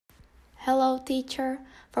Hello, teacher.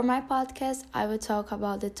 For my podcast, I will talk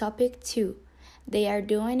about the topic 2. They are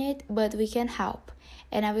doing it, but we can help.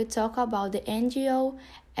 And I will talk about the NGO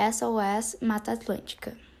Sos Mata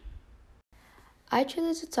Atlântica. I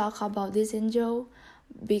chose to talk about this NGO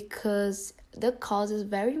because the cause is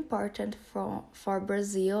very important for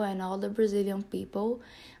Brazil and all the Brazilian people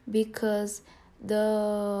because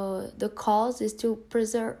the cause is to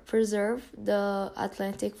preserve the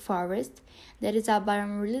Atlantic forest that is a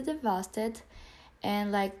biome really devastated,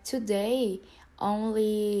 and like today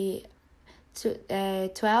only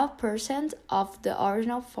 12% of the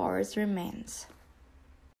original forest remains.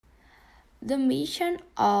 The mission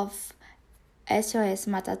of SOS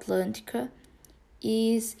Mata Atlântica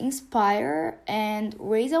is inspire and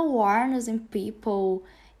raise awareness in people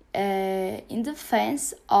in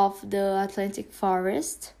defense of the Atlantic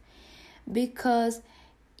forest because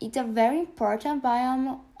it's a very important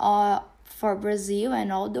biome for Brazil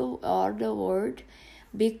and all the world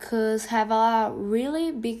because have a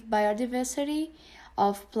really big biodiversity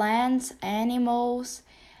of plants, animals,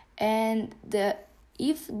 and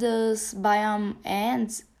if this biome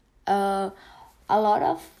ends, a lot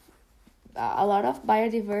of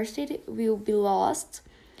biodiversity will be lost,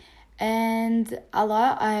 and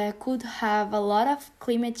could have a lot of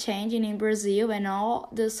climate change in Brazil and all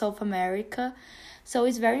the South America. So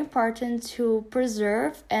it's very important to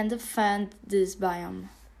preserve and defend this biome.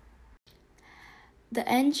 The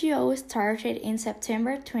NGO started in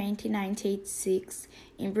September 1986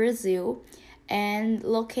 in Brazil and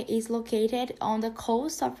is located on the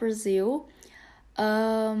coast of Brazil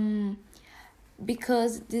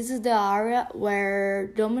because this is the area where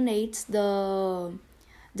dominates the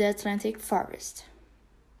Atlantic forest.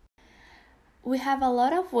 We have a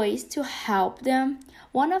lot of ways to help them.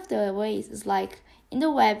 One of the ways is like in the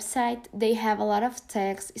website, they have a lot of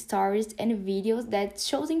text, stories, and videos that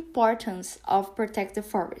shows the importance of protect the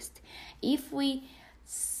forest. If we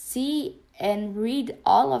see and read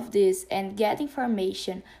all of this and get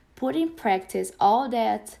information, put in practice all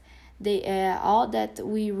that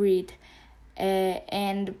we read,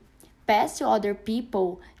 and pass to other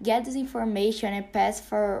people, get this information and pass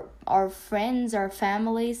for our friends, our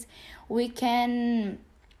families, we can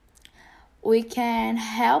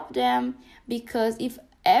help them, because if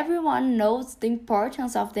everyone knows the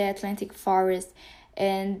importance of the Atlantic forest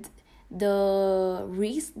and the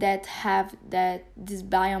risk that this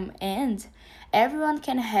biome ends, everyone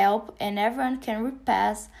can help and everyone can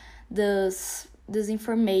repass this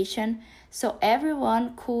information, so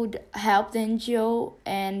everyone could help the NGO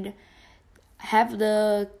and have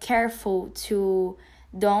the careful to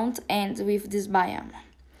don't end with this biome.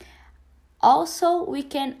 Also, we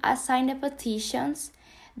can assign the petitions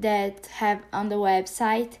that have on the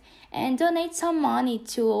website and donate some money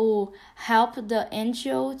to help the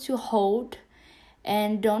NGO to hold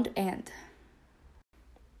and don't end.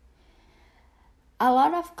 A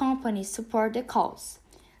lot of companies support the cause.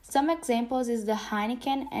 Some examples is the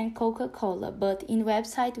Heineken and Coca-Cola, but in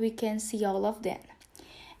website we can see all of them.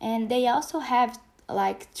 And they also have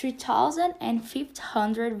like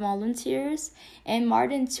 3,500 volunteers and more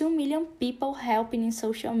than 2 million people helping in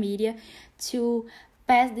social media to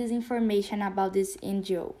pass this information about this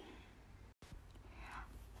NGO.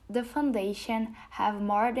 The foundation have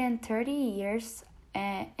more than 30 years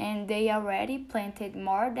and they already planted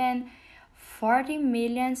more than 40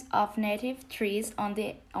 million of native trees on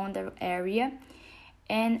the area.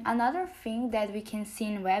 And another thing that we can see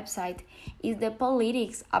in website is the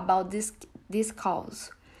politics about this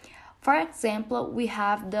cause. For example, we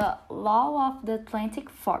have the law of the Atlantic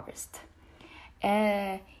forest.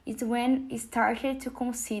 It's when it started to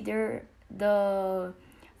consider the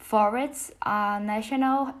forests a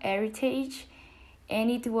national heritage,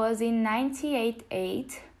 and it was in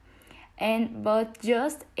 1988. But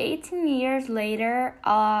just 18 years later,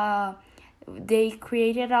 they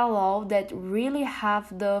created a law that really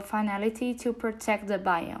have the finality to protect the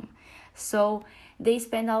biome. So they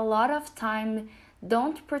spend a lot of time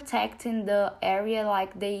don't protecting the area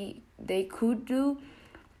like they could do.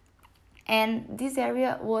 And this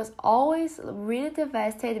area was always really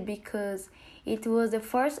devastated because it was the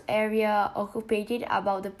first area occupied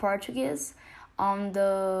about the Portuguese on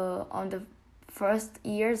the first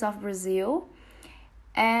years of Brazil.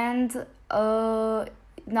 And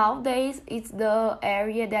nowadays it's the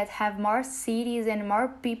area that have more cities and more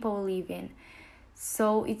people living.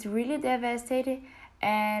 So it's really devastated,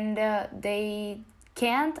 and they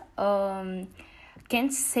can't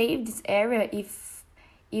save this area if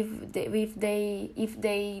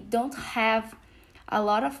they don't have a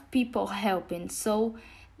lot of people helping. So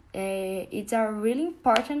it's a really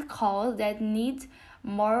important cause that needs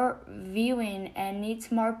more viewing and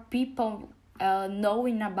needs more people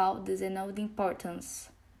knowing about this and know the importance.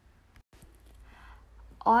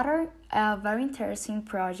 Other very interesting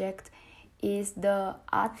project is the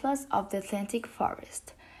Atlas of the Atlantic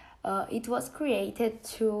Forest. It was created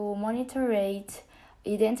to monitor,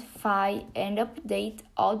 identify, and update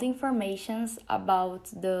all the informations about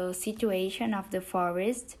the situation of the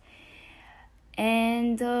forest,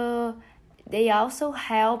 and they also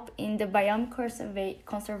help in the biome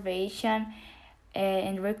conservation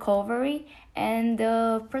and recovery and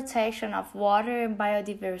the protection of water and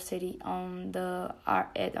biodiversity on the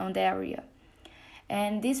area.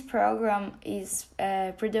 And this program is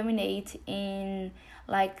predominate in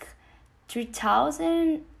like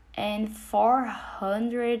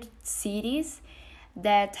 3,400 cities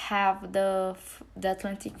that have the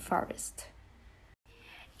Atlantic forest.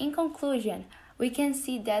 In conclusion, we can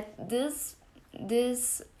see that this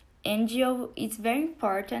NGO is very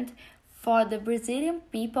important for the Brazilian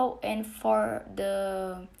people and for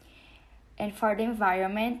the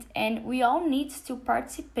environment, and we all need to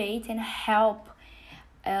participate and help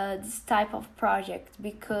this type of project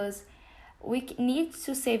because we need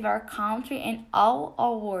to save our country and all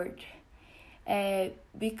our world,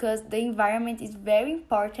 because the environment is very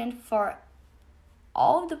important for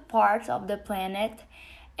all the parts of the planet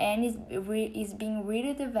and is being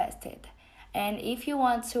really devastated. And if you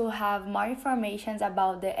want to have more information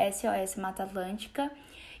about the Sos Mata Atlântica,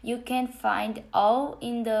 you can find all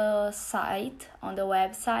in the site, on the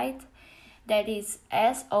website, that is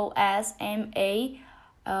sosma.org.br.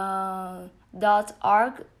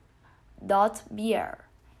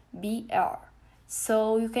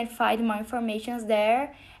 So you can find more information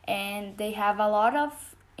there, and they have a lot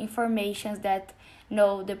of information that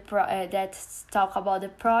that talk about the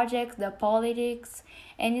project, the politics,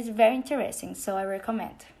 and it's very interesting, so I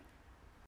recommend.